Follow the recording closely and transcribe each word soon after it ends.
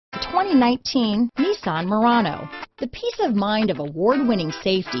2019 Nissan Murano. The peace of mind of award-winning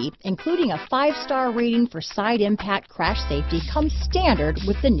safety, including a 5-star rating for side impact crash safety, comes standard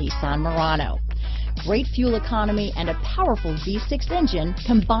with the Nissan Murano. Great fuel economy and a powerful V6 engine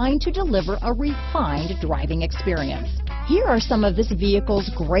combine to deliver a refined driving experience. Here are some of this vehicle's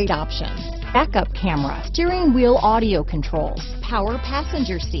great options: backup camera, steering wheel audio controls, power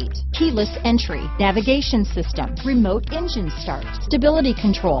passenger seat, keyless entry, navigation system, remote engine start, stability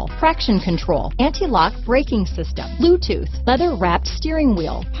control, traction control, anti-lock braking system, Bluetooth, leather-wrapped steering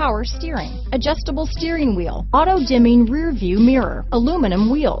wheel, power steering, adjustable steering wheel, auto-dimming rear view mirror, aluminum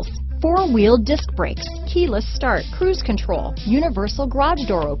wheels, 4-wheel disc brakes, keyless start, cruise control, universal garage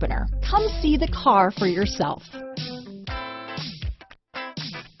door opener. Come see the car for yourself.